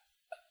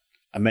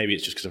and maybe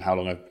it's just because of how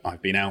long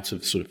I've been out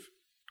of sort of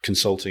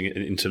consulting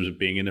in terms of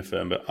being in a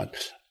firm. But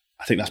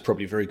I think that's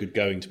probably very good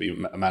going to be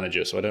a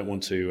manager. So I don't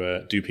want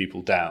to do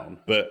people down.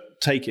 But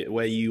take it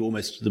where you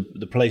almost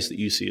the place that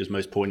you see as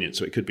most poignant.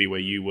 So it could be where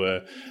you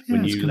were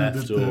when you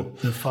left, the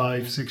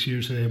 5-6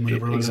 years in,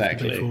 whatever.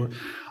 Exactly.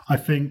 I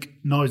think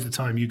now is the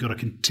time you've got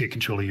to take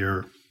control of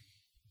your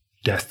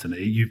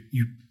destiny. You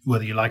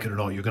whether you like it or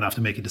not, you're going to have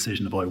to make a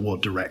decision about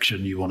what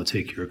direction you want to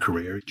take your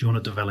career. Do you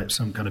want to develop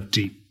some kind of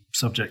deep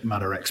subject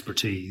matter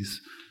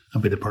expertise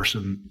and be the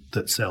person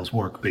that sells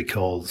work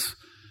because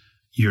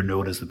you're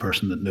known as the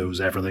person that knows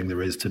everything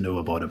there is to know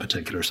about a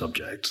particular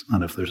subject?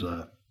 And if there's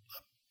a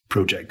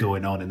project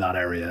going on in that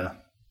area,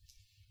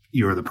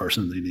 you're the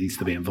person that needs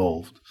to be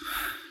involved.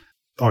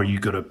 Are you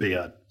going to be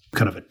a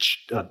kind of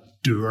a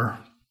doer,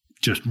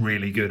 just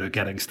really good at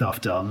getting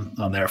stuff done,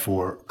 and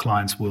therefore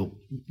clients will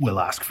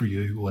ask for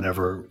you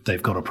whenever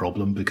they've got a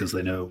problem because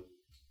they know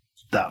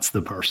that's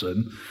the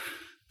person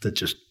that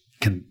just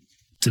can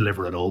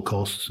deliver at all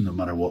costs, no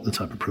matter what the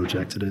type of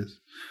project it is?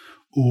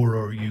 Or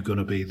are you going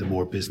to be the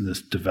more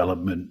business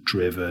development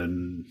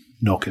driven,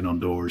 knocking on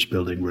doors,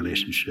 building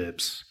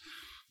relationships?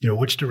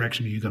 Which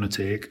direction are you going to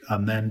take?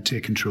 And then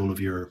take control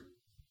of your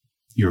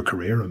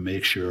career and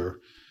make sure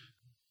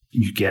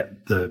you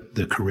get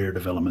the career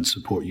development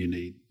support you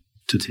need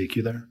to take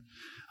you there.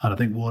 And I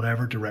think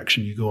whatever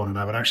direction you go on, and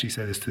I would actually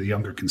say this to the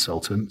younger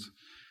consultants,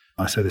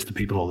 I say this to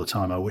people all the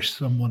time, I wish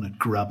someone had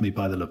grabbed me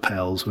by the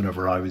lapels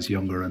whenever I was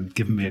younger and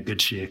given me a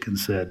good shake and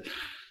said,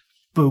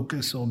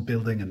 focus on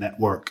building a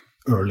network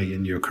early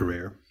in your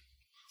career.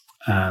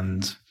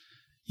 And,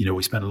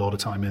 we spend a lot of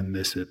time on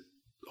this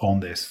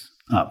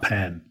at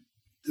Penn,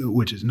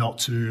 which is not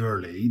too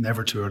early,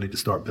 never too early to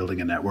start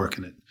building a network.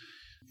 And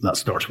that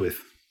starts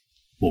with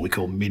what we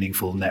call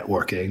meaningful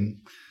networking.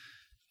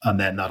 And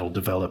then that'll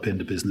develop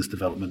into business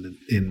development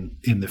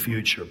in the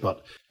future.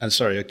 And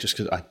sorry, just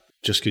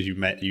because you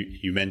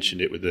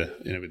mentioned it with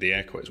the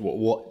air quotes,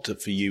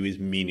 what for you is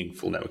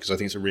meaningful network? Because I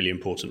think it's a really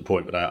important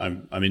point. But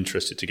I'm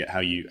interested to get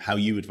how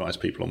you advise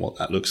people on what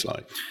that looks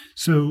like.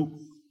 So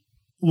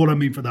what I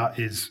mean for that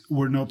is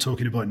we're not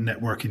talking about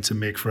networking to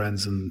make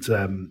friends and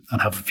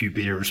have a few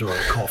beers or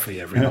a coffee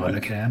every now and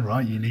again,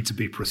 right? You need to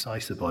be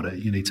precise about it.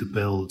 You need to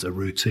build a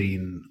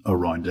routine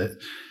around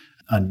it,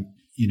 and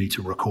you need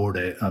to record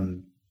it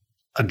and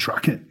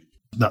track it.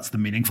 That's the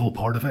meaningful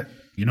part of it.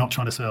 You're not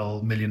trying to sell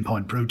 £1 million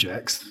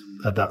projects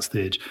at that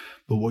stage,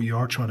 but what you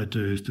are trying to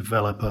do is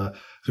develop a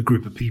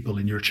group of people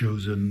in your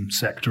chosen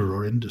sector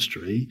or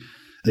industry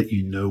that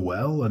you know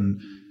well.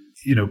 And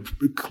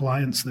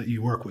clients that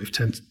you work with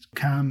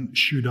can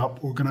shoot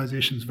up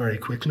organizations very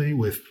quickly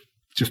with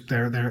just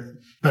their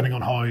depending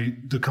on how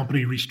the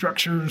company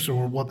restructures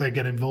or what they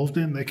get involved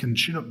in, they can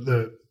shoot up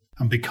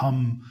and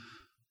become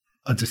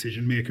a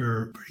decision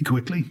maker very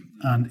quickly.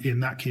 And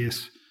in that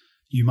case,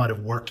 you might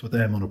have worked with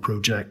them on a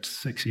project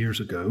 6 years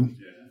ago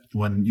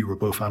when you were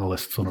both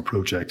analysts on a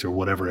project or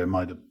whatever it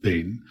might have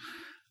been.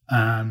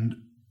 And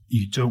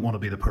you don't want to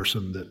be the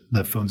person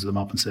that phones them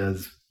up and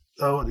says,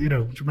 oh, do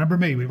you remember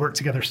me? We worked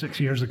together 6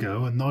 years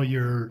ago and now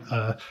you're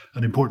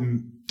an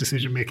important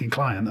decision-making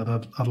client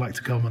and I'd like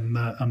to come and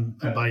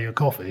buy you a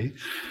coffee.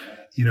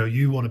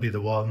 You want to be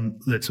the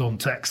one that's on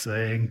text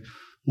saying,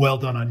 well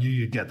done, I knew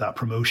you'd get that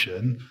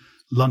promotion.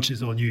 Lunch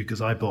is on you because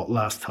I bought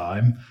last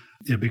time.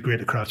 It'd be great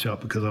to catch up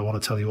because I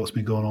want to tell you what's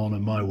been going on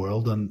in my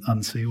world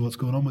and see what's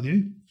going on with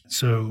you.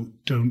 So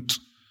don't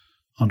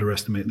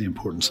underestimate the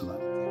importance of that.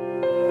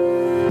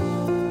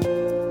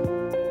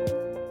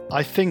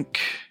 I think,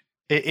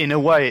 in a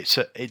way, it's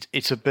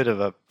a bit of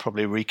a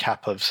probably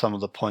recap of some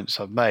of the points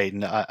I've made,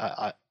 and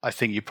I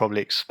think you probably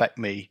expect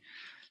me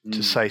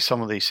to say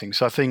some of these things.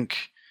 So I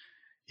think,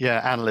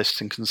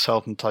 analysts and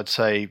consultant, I'd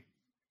say,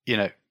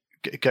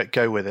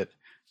 go with it.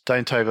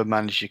 Don't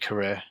overmanage your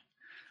career.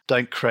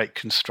 Don't create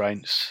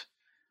constraints.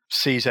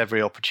 Seize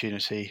every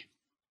opportunity.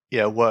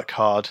 Work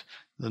hard.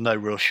 There are no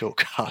real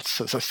shortcuts,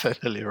 as I said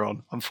earlier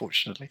on,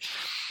 unfortunately.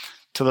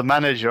 To the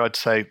manager, I'd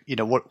say,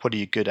 what are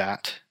you good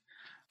at?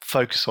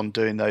 Focus on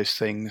doing those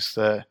things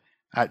that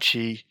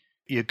actually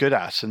you're good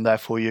at and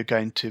therefore you're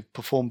going to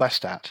perform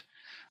best at.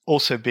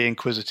 also be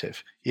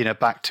inquisitive,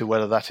 back to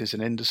whether that is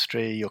an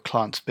industry, your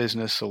client's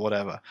business or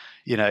whatever,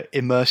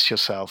 immerse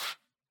yourself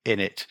in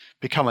it,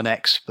 become an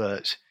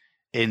expert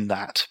in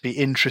that, be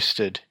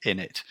interested in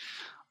it.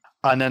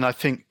 And then I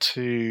think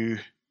to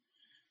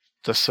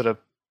the sort of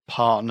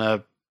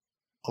partner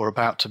or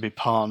about to be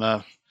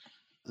partner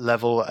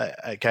level,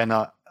 again,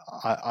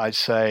 I'd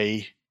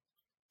say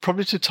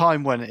probably to a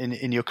time when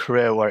in your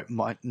career where it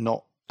might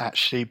not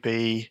actually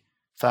be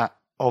that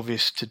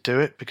obvious to do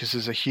it because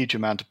there's a huge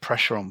amount of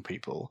pressure on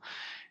people,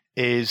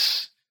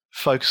 is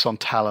focus on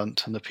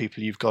talent and the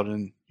people you've got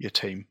in your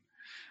team.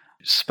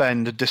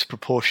 Spend a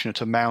disproportionate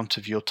amount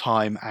of your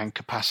time and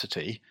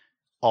capacity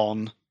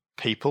on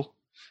people,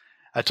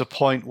 at a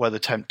point where the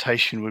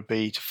temptation would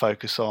be to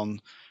focus on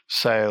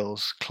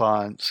sales,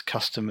 clients,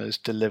 customers,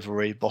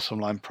 delivery, bottom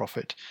line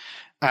profit.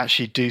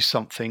 Actually do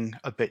something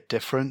a bit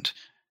different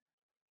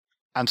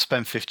and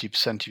spend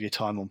 50% of your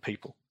time on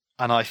people.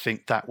 And I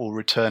think that will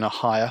return a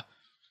higher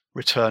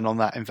return on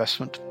that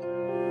investment.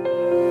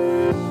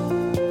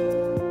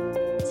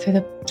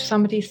 So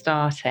somebody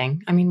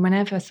starting,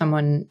 whenever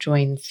someone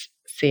joins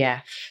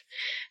CF,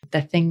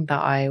 the thing that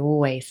I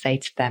always say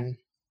to them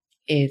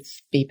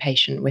is be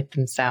patient with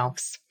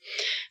themselves.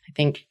 I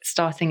think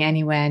starting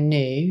anywhere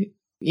new,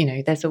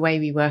 there's a way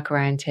we work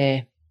around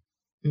here,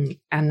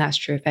 and that's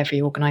true of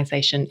every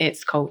organisation.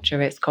 It's culture,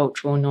 it's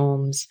cultural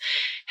norms,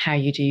 how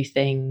you do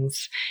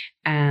things,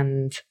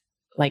 and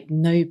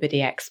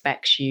nobody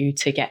expects you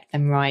to get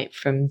them right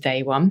from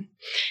day one,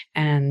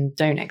 and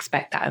don't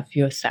expect that of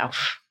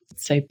yourself.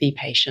 So be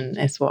patient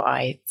is what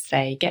I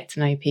say. Get to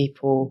know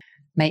people,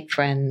 make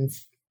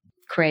friends,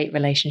 create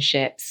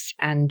relationships,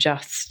 and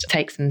just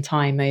take some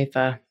time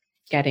over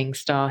getting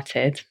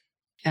started.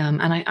 And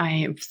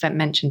I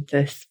mentioned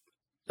this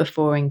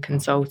before in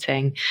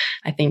consulting.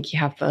 I think you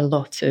have a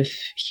lot of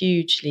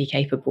hugely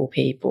capable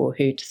people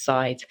who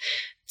decide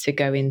to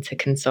go into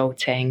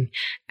consulting,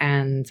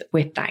 and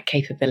with that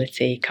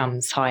capability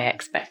comes high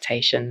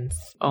expectations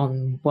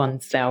on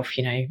oneself,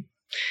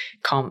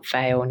 can't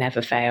fail,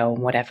 never fail,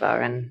 whatever.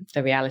 And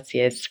the reality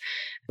is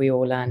we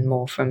all learn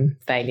more from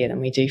failure than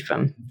we do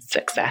from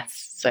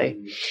success. So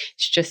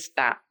it's just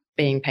that,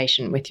 being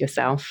patient with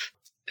yourself.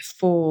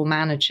 For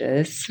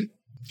managers,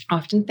 I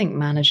often think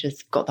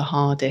managers have got the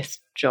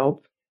hardest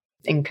job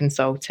in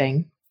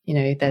consulting.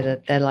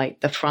 They're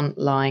like the front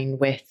line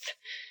with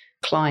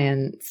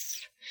clients.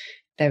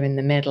 They're in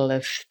the middle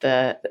of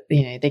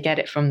they get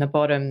it from the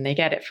bottom, they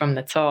get it from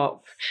the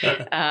top.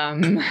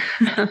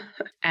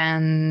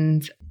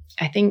 And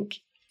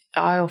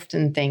I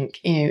often think,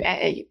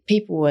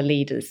 people are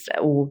leaders at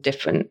all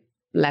different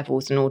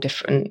levels and all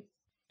different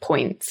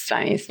points. So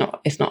it's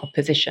not a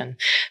position,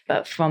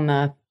 but from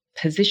a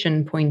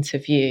position point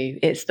of view,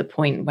 it's the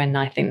point when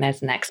I think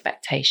there's an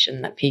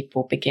expectation that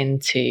people begin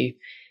to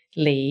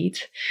lead.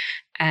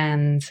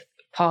 And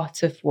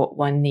part of what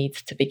one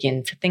needs to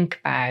begin to think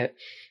about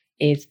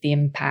is the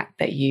impact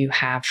that you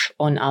have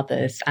on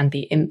others and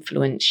the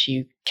influence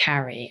you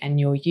carry. And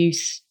you're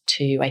used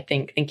to, I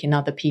think, thinking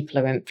other people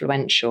are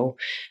influential,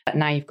 but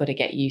now you've got to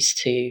get used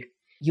to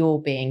you're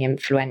being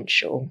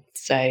influential.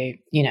 So,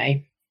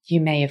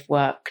 you may have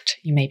worked,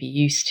 you may be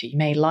used to, you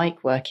may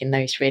like working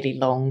those really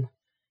long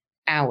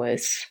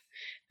hours,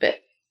 but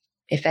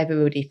if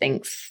everybody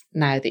thinks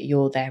now that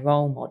you're their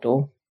role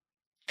model,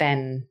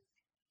 then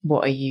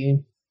what are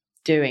you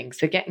doing?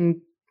 So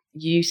getting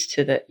used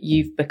to that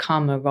you've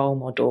become a role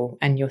model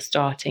and you're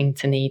starting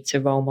to need to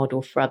role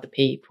model for other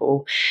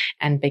people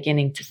and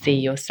beginning to see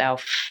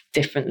yourself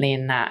differently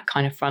in that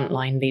kind of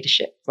frontline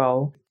leadership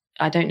role.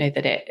 I don't know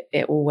that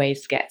it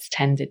always gets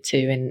tended to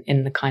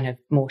in the kind of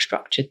more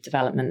structured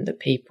development that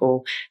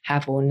people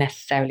have or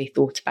necessarily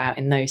thought about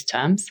in those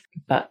terms,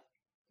 but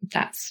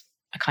that's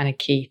a kind of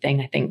key thing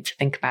I think to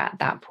think about at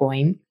that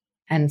point.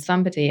 And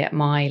somebody at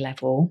my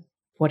level,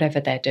 whatever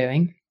they're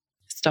doing,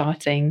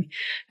 starting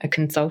a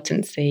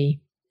consultancy,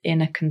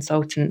 in a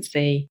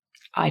consultancy,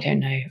 I don't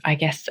know. I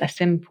guess a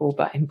simple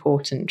but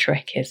important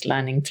trick is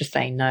learning to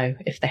say no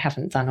if they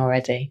haven't done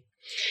already,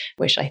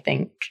 which I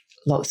think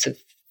lots of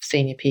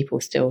senior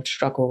people still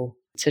struggle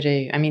to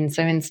do.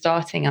 So in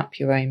starting up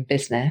your own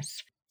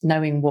business,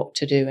 knowing what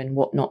to do and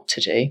what not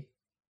to do,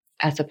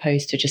 as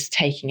opposed to just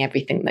taking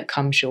everything that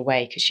comes your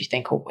way because you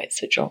think, oh,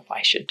 it's a job,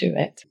 I should do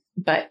it.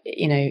 But,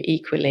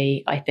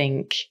 equally, I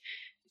think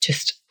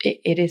just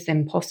it is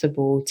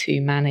impossible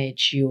to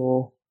manage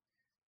your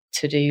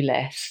to-do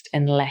list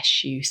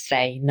unless you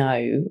say,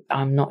 no,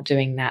 I'm not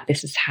doing that.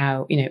 This is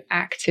how,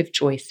 active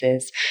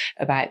choices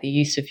about the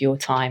use of your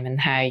time and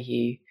how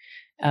you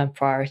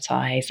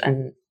prioritize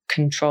and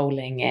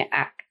controlling it,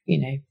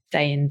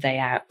 day in, day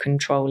out,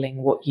 controlling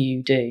what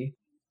you do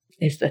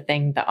is the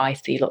thing that I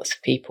see lots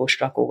of people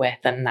struggle with.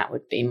 And that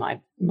would be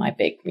my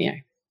big,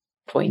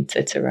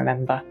 pointer to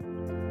remember.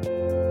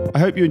 I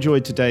hope you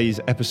enjoyed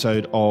today's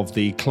episode of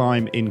the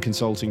Climb in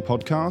Consulting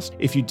podcast.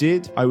 If you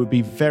did, I would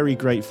be very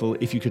grateful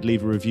if you could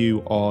leave a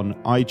review on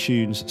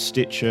iTunes,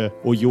 Stitcher,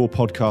 or your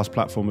podcast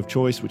platform of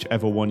choice,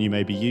 whichever one you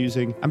may be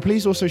using. And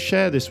please also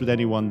share this with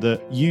anyone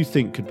that you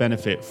think could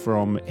benefit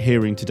from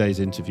hearing today's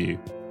interview.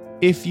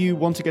 If you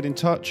want to get in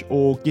touch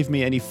or give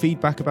me any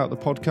feedback about the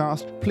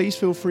podcast, please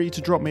feel free to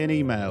drop me an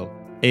email.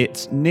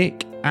 It's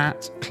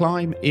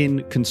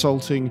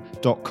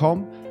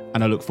nick@climbinconsulting.com,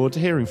 and I look forward to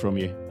hearing from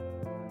you.